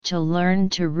to learn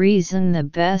to reason the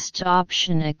best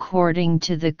option according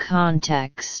to the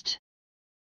context.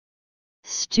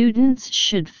 Students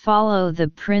should follow the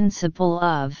principle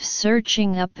of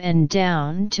searching up and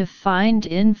down to find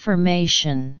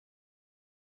information.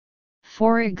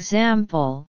 For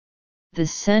example, the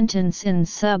sentence in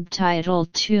subtitle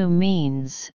 2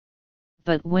 means,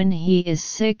 "But when he is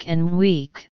sick and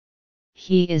weak,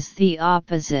 he is the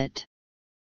opposite."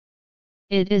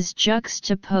 It is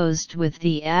juxtaposed with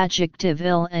the adjective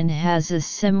ill and has a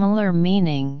similar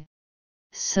meaning,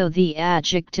 so the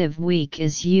adjective weak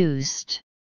is used.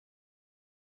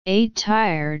 A.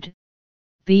 Tired,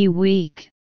 B. Weak,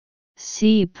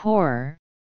 C. Poor,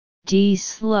 D.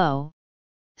 Slow.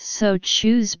 So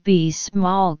choose B.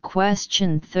 Small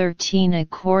question 13.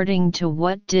 According to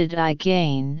what did I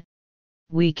gain?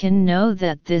 We can know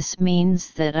that this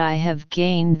means that I have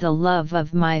gained the love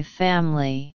of my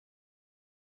family.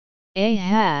 A.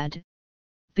 Had,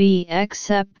 B.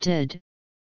 Accepted,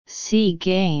 C.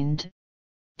 Gained,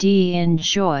 D.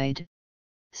 Enjoyed.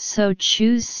 So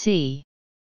choose C.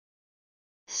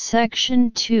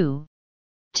 Section 2.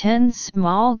 10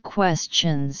 small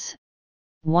questions.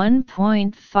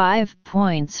 1.5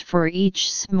 points for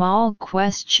each small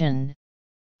question,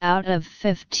 out of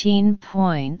 15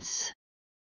 points.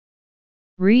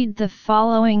 Read the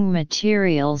following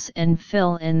materials and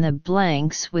fill in the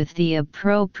blanks with the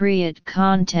appropriate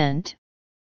content,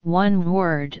 one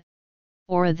word,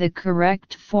 or the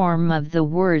correct form of the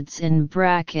words in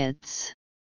brackets.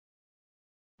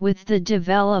 With the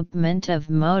development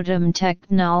of modem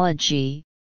technology,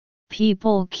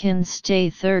 people can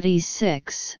stay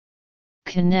 36,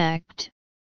 connect,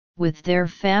 with their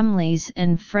families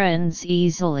and friends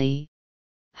easily,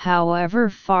 however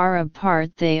far apart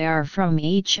they are from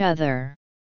each other.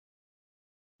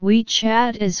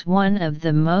 WeChat is one of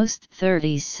the most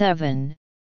 37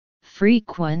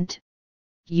 frequent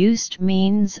used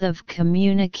means of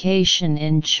communication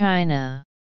in China.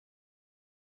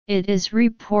 It is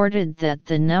reported that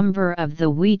the number of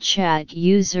the WeChat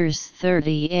users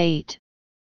 38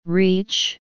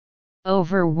 reach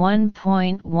over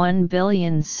 1.1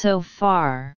 billion so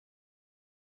far.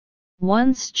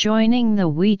 Once joining the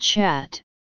WeChat,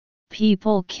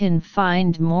 people can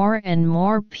find more and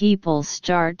more people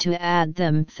start to add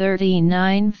them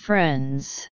 39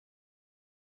 friends.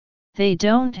 They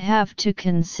don't have to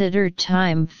consider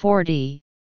time 40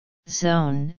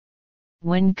 zone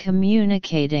when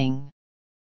communicating.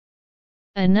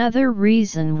 Another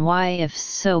reason why it's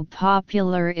so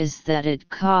popular is that it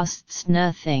costs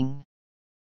nothing.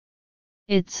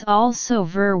 It's also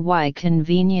very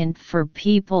convenient for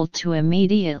people to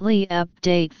immediately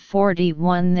update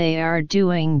 41 they are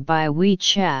doing by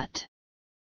WeChat.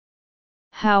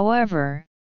 However,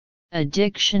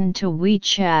 addiction to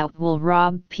WeChat will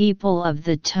rob people of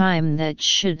the time that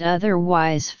should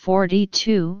otherwise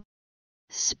 42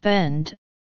 spend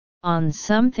on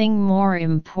something more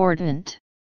important.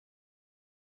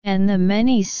 And the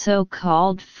many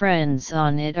so-called friends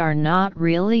on it are not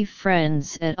really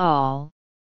friends at all,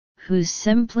 who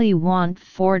simply want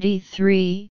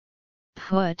 43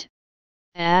 put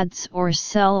ads or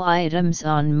sell items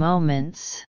on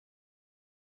moments.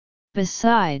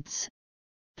 Besides,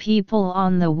 people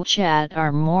on the WeChat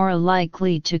are more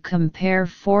likely to compare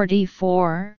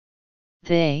 44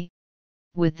 they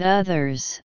with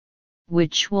others,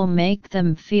 which will make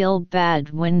them feel bad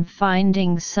when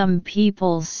finding some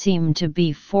people seem to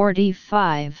be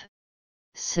 45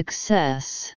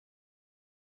 success.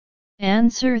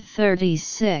 Answer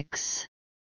 36.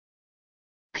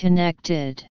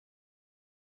 Connected.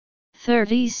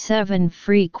 37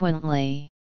 frequently.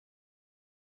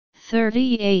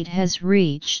 38 has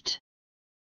reached.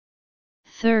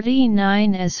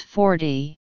 39 as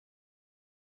 40.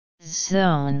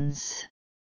 Zones.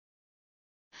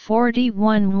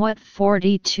 41 what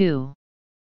 42.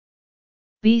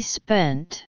 Be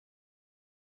spent.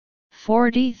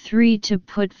 43 to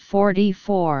put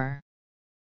 44.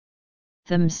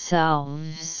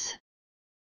 Themselves.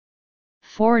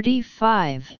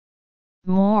 45.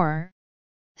 More.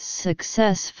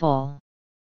 Successful.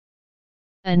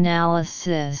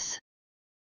 Analysis.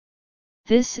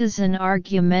 This is an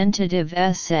argumentative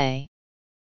essay.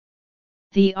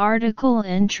 The article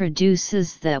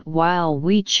introduces that while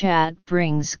WeChat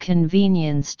brings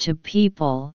convenience to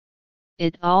people,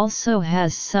 it also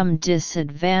has some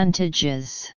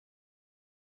disadvantages.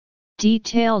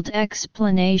 Detailed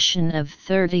explanation of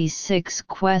 36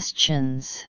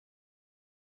 questions.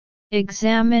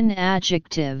 Examine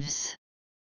adjectives.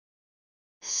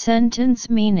 Sentence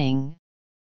meaning.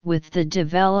 With the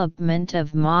development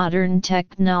of modern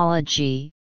technology,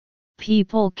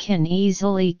 people can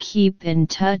easily keep in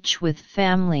touch with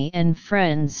family and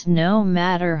friends no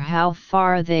matter how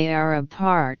far they are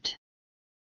apart.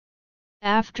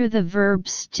 After the verb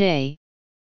stay,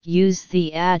 use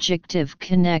the adjective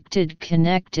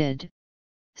connected.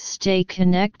 Stay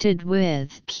connected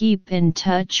with, keep in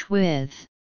touch with.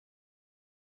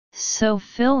 So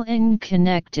fill in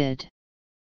connected.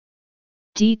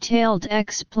 Detailed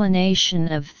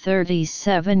explanation of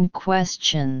 37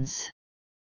 questions.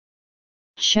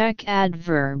 Check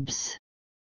adverbs.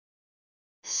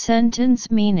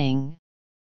 Sentence meaning.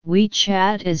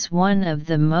 WeChat is one of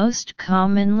the most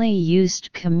commonly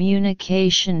used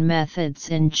communication methods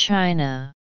in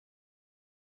China.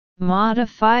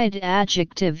 Modified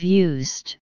adjective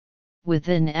used, with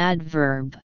an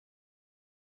adverb.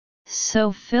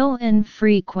 So fill in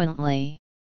frequently.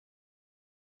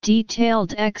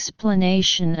 Detailed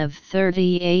explanation of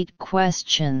 38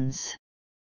 questions.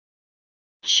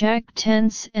 Check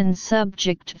tense and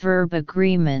subject-verb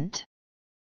agreement.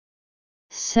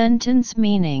 Sentence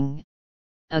meaning.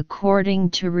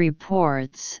 According to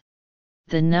reports,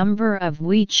 the number of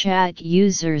WeChat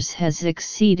users has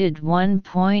exceeded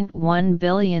 1.1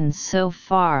 billion so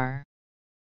far.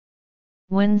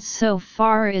 When so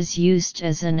far is used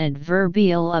as an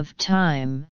adverbial of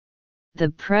time, the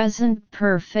present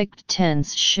perfect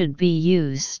tense should be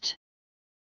used.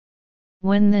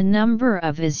 When the number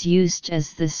of is used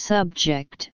as the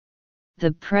subject,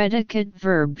 the predicate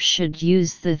verb should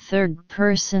use the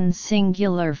third-person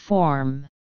singular form.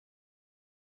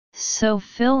 So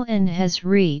fill in has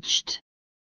reached.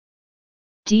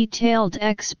 Detailed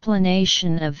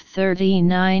explanation of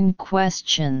 39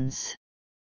 questions.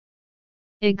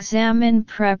 Examine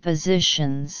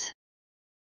prepositions.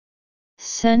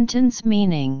 Sentence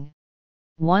meaning.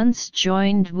 Once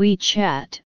joined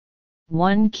WeChat,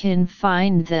 one can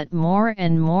find that more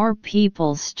and more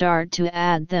people start to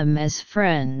add them as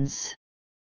friends.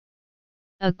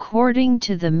 According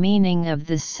to the meaning of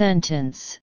the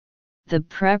sentence, the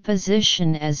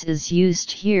preposition as is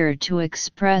used here to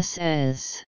express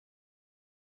as.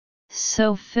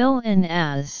 So fill in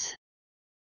as.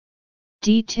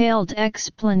 Detailed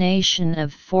explanation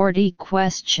of 40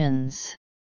 questions.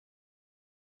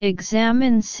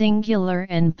 Examine singular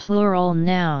and plural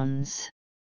nouns.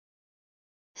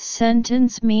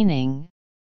 Sentence meaning.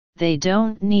 They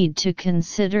don't need to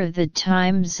consider the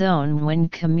time zone when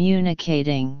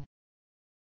communicating.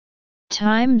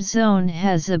 Time zone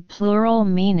has a plural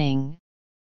meaning.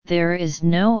 There is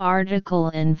no article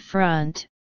in front,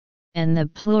 and the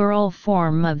plural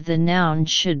form of the noun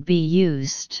should be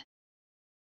used.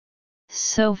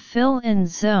 So fill in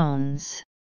zones.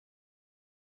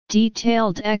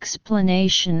 Detailed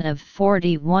explanation of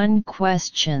 41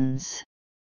 questions.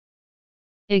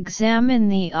 Examine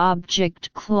the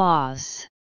object clause.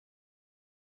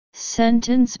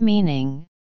 Sentence meaning.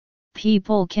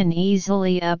 People can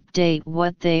easily update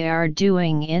what they are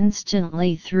doing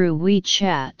instantly through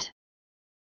WeChat.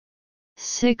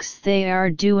 6. They are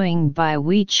doing by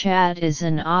WeChat is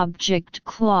an object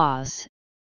clause,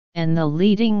 and the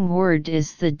leading word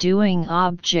is the doing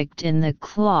object in the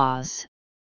clause,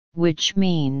 which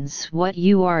means what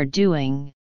you are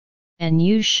doing, and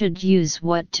you should use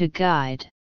what to guide.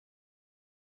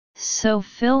 So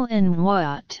fill in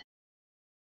what.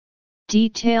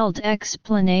 Detailed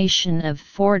explanation of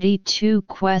 42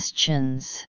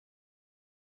 questions.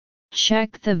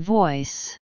 Check the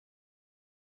voice.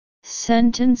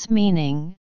 Sentence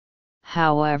meaning.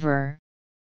 However,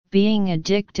 being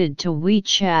addicted to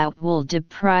WeChat will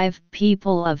deprive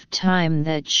people of time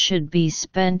that should be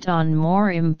spent on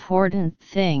more important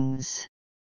things.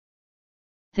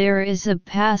 There is a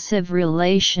passive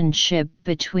relationship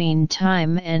between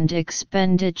time and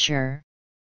expenditure,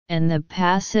 and the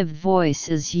passive voice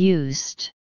is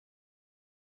used.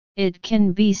 It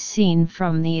can be seen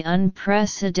from the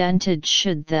unprecedented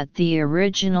should that the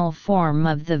original form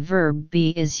of the verb be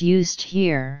is used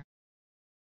here.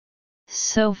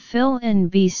 So fill in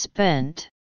be spent.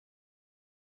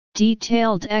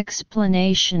 Detailed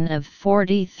explanation of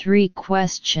 43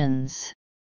 questions.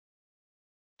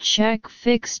 Check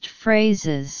fixed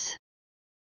phrases.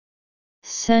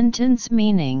 Sentence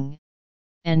meaning.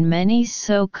 And many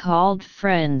so-called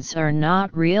friends are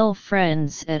not real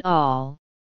friends at all.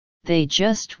 They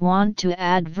just want to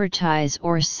advertise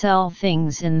or sell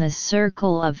things in the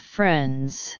circle of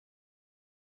friends.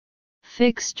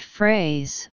 Fixed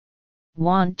phrase.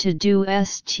 Want to do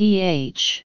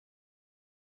sh.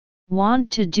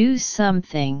 Want to do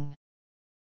something.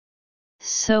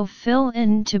 So fill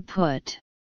in to put.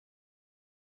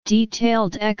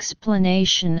 Detailed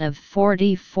explanation of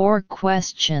 44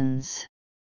 questions.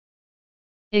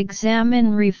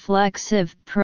 Examine reflexive